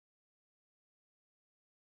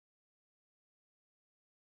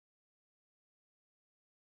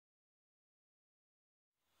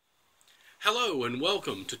Hello and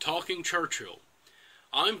welcome to Talking Churchill.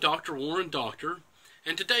 I'm Dr. Warren Dockter,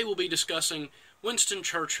 and today we'll be discussing Winston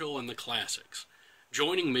Churchill and the classics.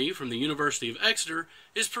 Joining me from the University of Exeter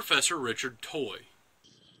is Professor Richard Toye.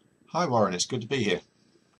 Hi Warren, it's good to be here.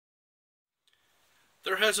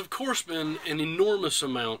 There has of course been an enormous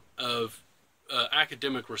amount of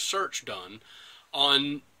academic research done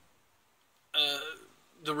on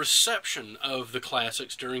the reception of the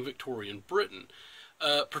classics during Victorian Britain.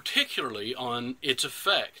 Particularly on its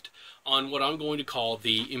effect on what I'm going to call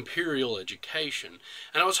the imperial education.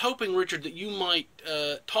 And I was hoping, Richard, that you might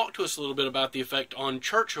talk to us a little bit about the effect on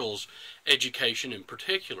Churchill's education in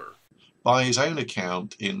particular. By his own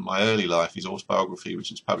account, in My Early Life, his autobiography, which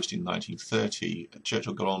was published in 1930,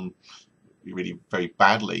 Churchill got on really very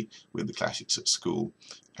badly with the classics at school.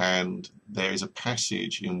 And there is a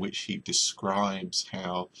passage in which he describes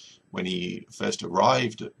how when he first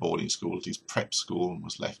arrived at boarding school, at his prep school, and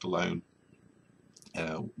was left alone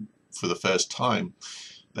for the first time,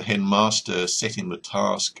 the headmaster set him the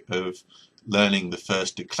task of learning the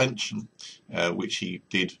first declension, which he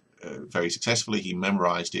did very successfully. He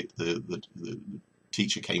memorized it. The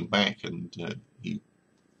teacher came back and he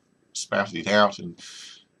spouted it out, and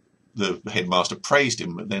the headmaster praised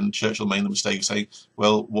him. But then Churchill made the mistake of saying,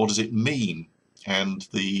 well, what does it mean? And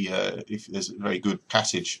if there's a very good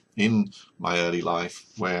passage in My Early Life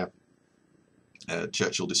where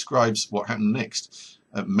Churchill describes what happened next.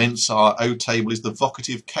 Mensa O table is the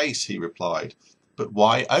vocative case, he replied. But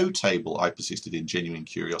why O table? I persisted in genuine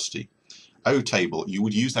curiosity. O table, you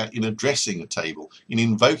would use that in addressing a table, in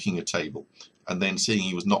invoking a table. And then seeing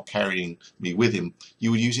he was not carrying me with him, you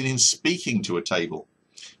would use it in speaking to a table.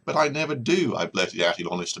 But I never do, I blurted out in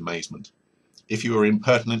honest amazement. If you are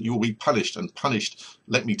impertinent, you will be punished, and punished,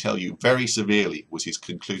 let me tell you, very severely, was his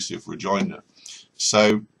conclusive rejoinder.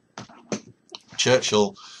 So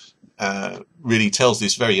Churchill really tells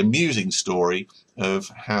this very amusing story of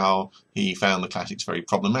how he found the classics very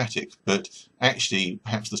problematic, but actually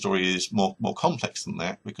perhaps the story is more complex than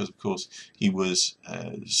that, because of course he was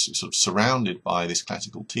sort of surrounded by this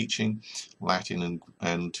classical teaching. Latin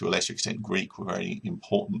and to a lesser extent Greek were very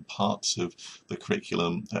important parts of the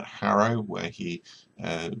curriculum at Harrow, where he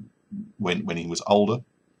when he was older.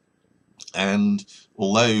 And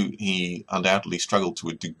although he undoubtedly struggled to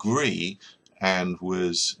a degree and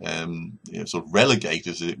was sort of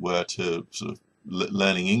relegated, as it were, to sort of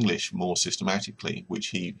learning English more systematically, which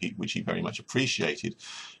he very much appreciated,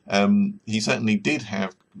 he certainly did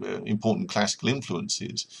have important classical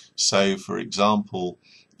influences. So, for example,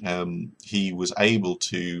 he was able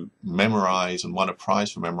to memorize and won a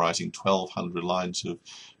prize for memorizing 1,200 lines of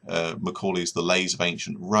Macaulay's The Lays of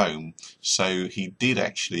Ancient Rome. So he did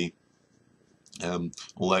actually,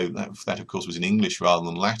 although that of course was in English rather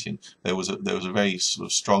than Latin, there was a very sort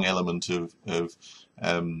of strong element of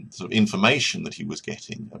sort of information that he was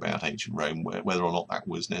getting about ancient Rome. Whether or not that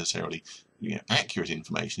was necessarily accurate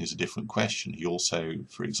information is a different question. He also,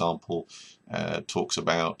 for example, talks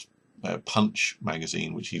about Punch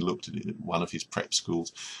magazine, which he looked at one of his prep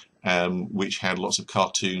schools, which had lots of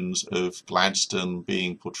cartoons of Gladstone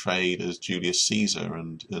being portrayed as Julius Caesar,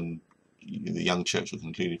 and the young Churchill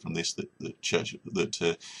concluded from this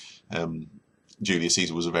that Julius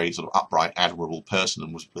Caesar was a very sort of upright, admirable person,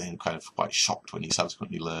 and was then kind of quite shocked when he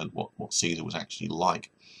subsequently learned what Caesar was actually like.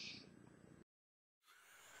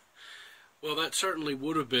 Well, that certainly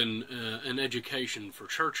would have been an education for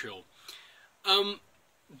Churchill.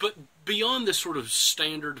 But beyond this sort of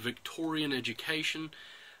standard Victorian education,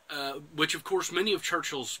 which of course many of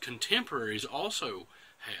Churchill's contemporaries also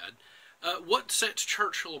had, what sets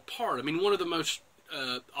Churchill apart? I mean, one of the most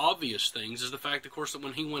obvious things is the fact, of course, that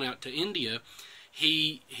when he went out to India,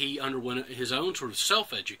 he underwent his own sort of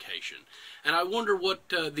self-education. And I wonder what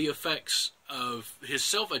the effects of his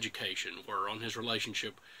self-education were on his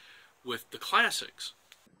relationship with the classics.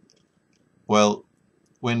 Well,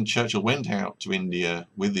 when Churchill went out to India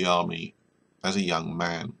with the army as a young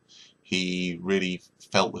man, he really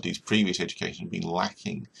felt that his previous education had been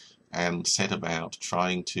lacking, and set about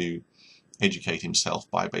trying to educate himself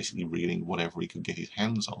by basically reading whatever he could get his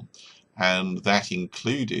hands on. And that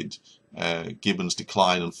included Gibbon's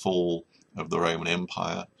Decline and Fall of the Roman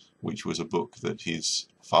Empire, which was a book that his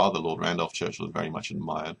father, Lord Randolph Churchill, had very much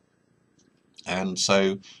admired. And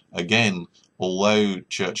so, again, although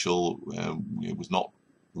Churchill was not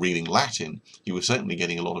reading Latin, he was certainly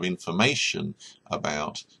getting a lot of information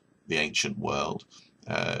about the ancient world.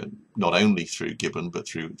 not only through Gibbon but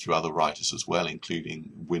through other writers as well,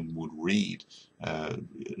 including Winwood Reade.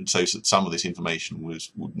 So some of this information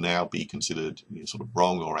would now be considered sort of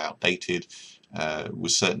wrong or outdated,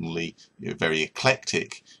 was certainly very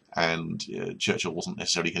eclectic, and Churchill wasn't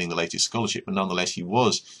necessarily getting the latest scholarship, but nonetheless he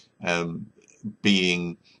was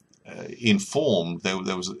being informed. There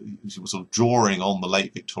was sort of drawing on the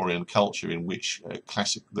late Victorian culture in which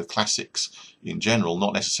the classics in general,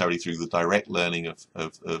 not necessarily through the direct learning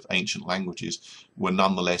of ancient languages, were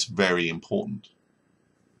nonetheless very important.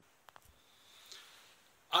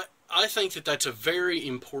 I think that that's a very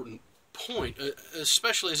important point,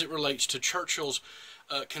 especially as it relates to Churchill's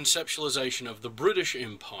conceptualization of the British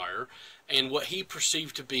Empire and what he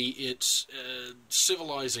perceived to be its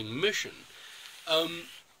civilizing mission.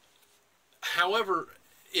 However,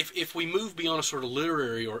 if we move beyond a sort of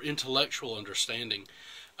literary or intellectual understanding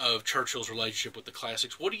of Churchill's relationship with the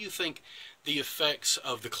classics, what do you think the effects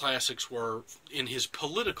of the classics were in his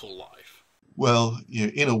political life? Well,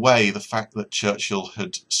 in a way, the fact that Churchill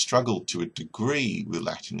had struggled to a degree with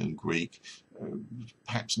Latin and Greek,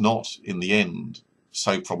 perhaps not in the end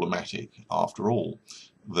so problematic after all,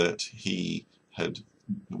 that he had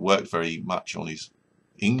worked very much on his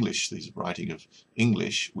English, his writing of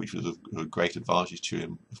English, which was of great advantage to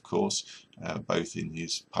him, of course, both in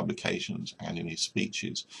his publications and in his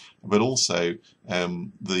speeches, but also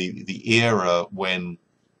the era when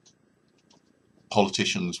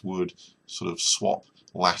politicians would sort of swap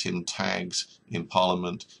Latin tags in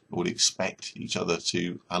Parliament, would expect each other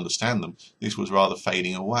to understand them. This was rather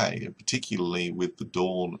fading away, particularly with the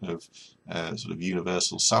dawn of sort of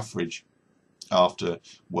universal suffrage after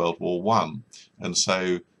World War I. And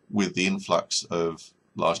so with the influx of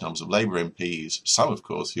large numbers of Labour MPs, some of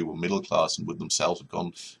course who were middle class and would themselves have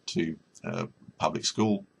gone to public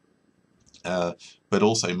school, but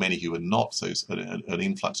also many who were not, so an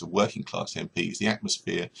influx of working class MPs, the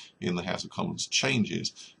atmosphere in the House of Commons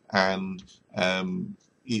changes, and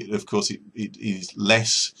of course it is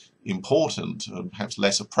less important and perhaps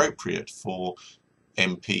less appropriate for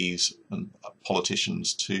MPs and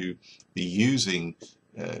politicians to be using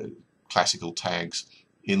classical tags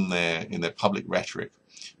in their public rhetoric.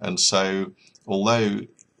 And so although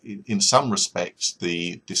in some respects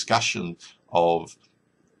the discussion of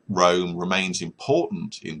Rome remains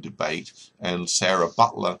important in debate, and Sarah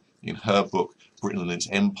Butler in her book Britain and its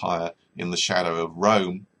Empire in the Shadow of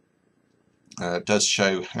Rome does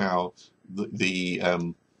show how the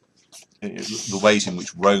ways in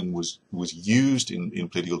which Rome was used in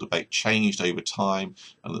political debate changed over time,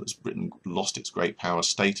 and that Britain lost its great power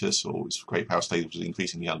status, or its great power status was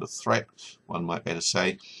increasingly under threat, one might better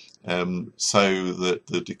say, so that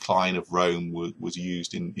the decline of Rome was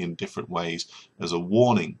used in different ways as a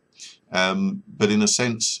warning. But in a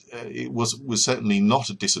sense, it was certainly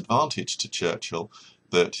not a disadvantage to Churchill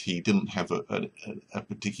that he didn't have a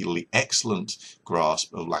particularly excellent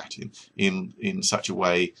grasp of Latin in such a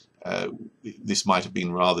way. This might have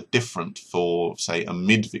been rather different for, say, a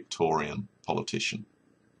mid-Victorian politician.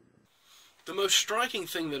 The most striking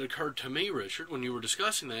thing that occurred to me, Richard, when you were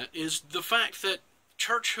discussing that, is the fact that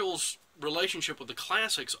Churchill's relationship with the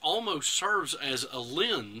classics almost serves as a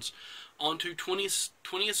lens onto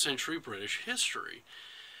 20th century British history.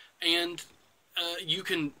 And you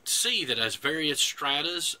can see that as various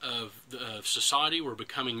stratas of society were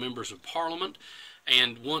becoming members of Parliament,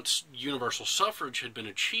 and once universal suffrage had been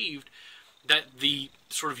achieved, that the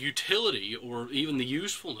sort of utility or even the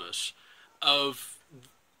usefulness of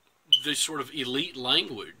this sort of elite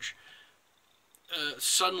language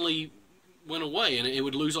suddenly went away, and it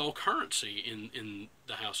would lose all currency in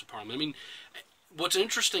the House of Parliament. I mean, what's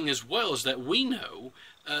interesting as well is that we know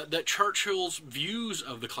that Churchill's views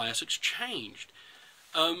of the classics changed.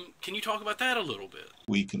 Can you talk about that a little bit?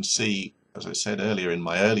 We can see, as I said earlier, in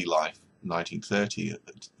my early life, 1930,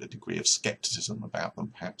 a degree of scepticism about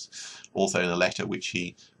them, perhaps. Also in a letter which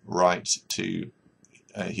he writes to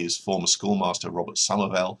his former schoolmaster Robert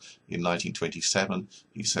Somervell in 1927,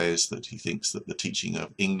 he says that he thinks that the teaching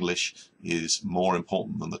of English is more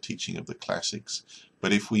important than the teaching of the classics.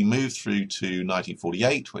 But if we move through to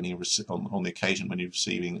 1948, when he on the occasion when he was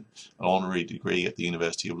receiving an honorary degree at the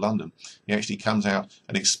University of London, he actually comes out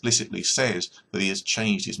and explicitly says that he has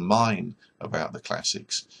changed his mind about the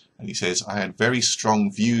classics. And he says, "I had very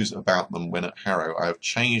strong views about them when at Harrow. I have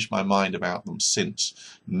changed my mind about them since.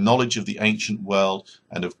 Knowledge of the ancient world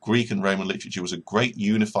and of Greek and Roman literature was a great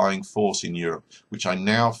unifying force in Europe, which I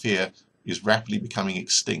now fear is rapidly becoming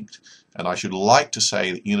extinct. And I should like to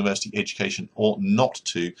say that university education ought not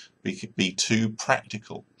to be too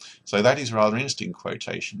practical." So that is a rather interesting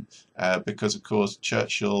quotation, because of course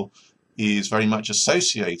Churchill is very much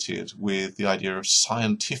associated with the idea of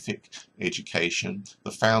scientific education.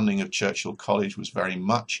 The founding of Churchill College was very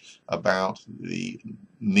much about the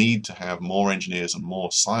need to have more engineers and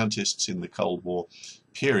more scientists in the Cold War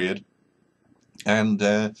period, and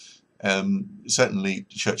certainly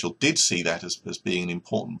Churchill did see that as being an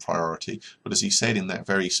important priority. But as he said in that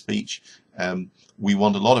very speech, we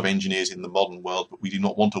want a lot of engineers in the modern world, but we do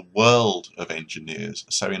not want a world of engineers.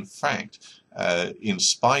 So in fact, in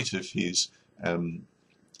spite of his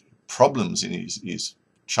problems in his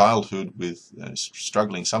childhood with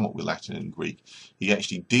struggling somewhat with Latin and Greek, he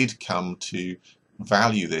actually did come to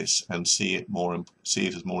value this and see it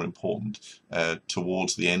as more important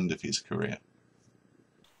towards the end of his career.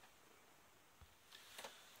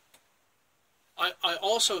 I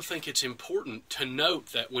also think it's important to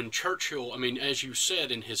note that when Churchill, I mean, as you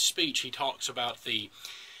said in his speech, he talks about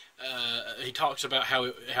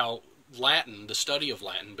how Latin, the study of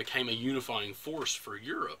Latin, became a unifying force for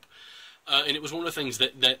Europe. And it was one of the things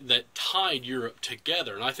that tied Europe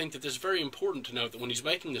together. And I think that this is very important to note that when he's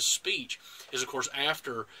making this speech is, of course,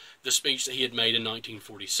 after the speech that he had made in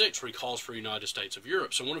 1946, where he calls for a United States of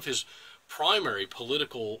Europe. So one of his primary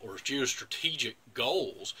political or geostrategic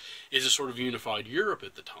goals is a sort of unified Europe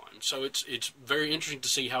at the time. So it's very interesting to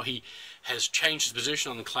see how he has changed his position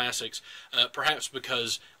on the classics, perhaps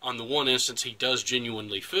because on the one instance he does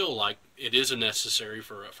genuinely feel like it is necessary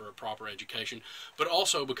for a proper education, but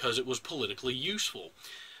also because it was politically useful.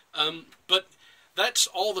 But that's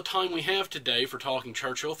all the time we have today for Talking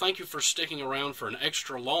Churchill. Thank you for sticking around for an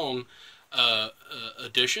extra long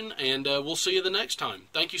edition, and we'll see you the next time.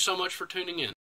 Thank you so much for tuning in.